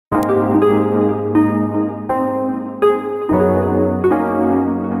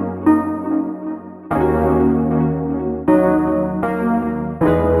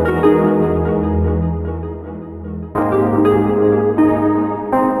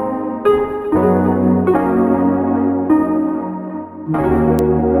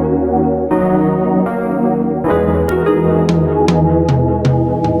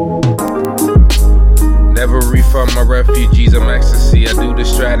Never refund my refugees, I'm ecstasy. I do the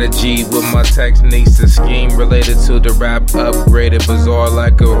strategy with my techniques. The scheme related to the rap, upgraded, bizarre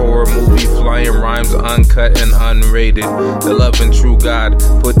like a horror movie. Flying rhymes, uncut and unrated. The love and true God,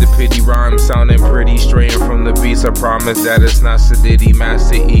 put the pity rhymes sounding pretty. Straying from the beats, I promise that it's not sedity.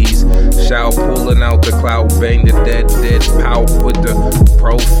 Master Ease, shout pulling out the clout. Bang the dead pout with the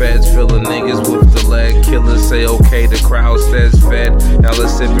pro feds. Filling niggas with the lead. Killers say okay, the crowd says fed. Now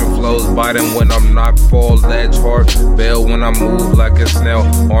let's sipping flows, biting when I'm knocked fall. Ledge heart, bail when I move like a snail.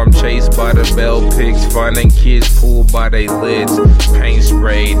 Arm chased by the bell pigs, finding kids pulled by they lids. Paint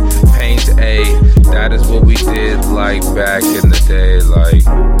sprayed, paint A. That is what we did like back in the day. Like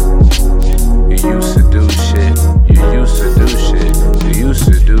you used to do shit, you used to do shit, you used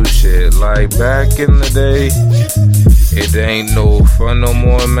to do shit like back in the day. It ain't no fun no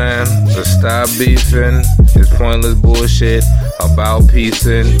more, man. Let's stop beefing. It's pointless bullshit about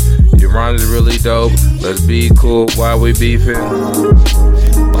piecing. Your rhymes are really dope. Let's be cool while we beefing.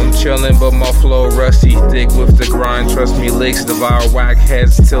 I'm chillin', but my flow rusty, thick with the grind. Trust me, licks devour whack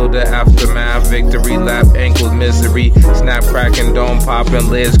heads till the aftermath. Victory lap, ankles misery, snap cracking, dome popping,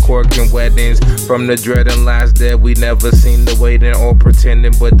 lids corking, weddings. From the dreading last dead, we never seen the waiting or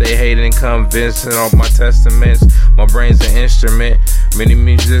pretending, but they hating, convincing all my testaments. My brain's an instrument. Many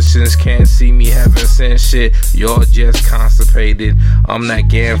musicians can't see me having sent shit. Y'all just constipated. I'm that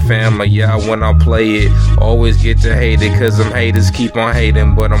gang fan, but y'all when I play it. Always get to hate it, cause them haters keep on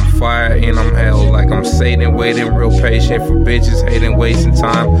hating. But I'm fire and I'm hell, like I'm Satan, waiting real patient for bitches hating, wasting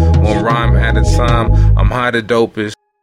time. One rhyme at a time, I'm high the dopest.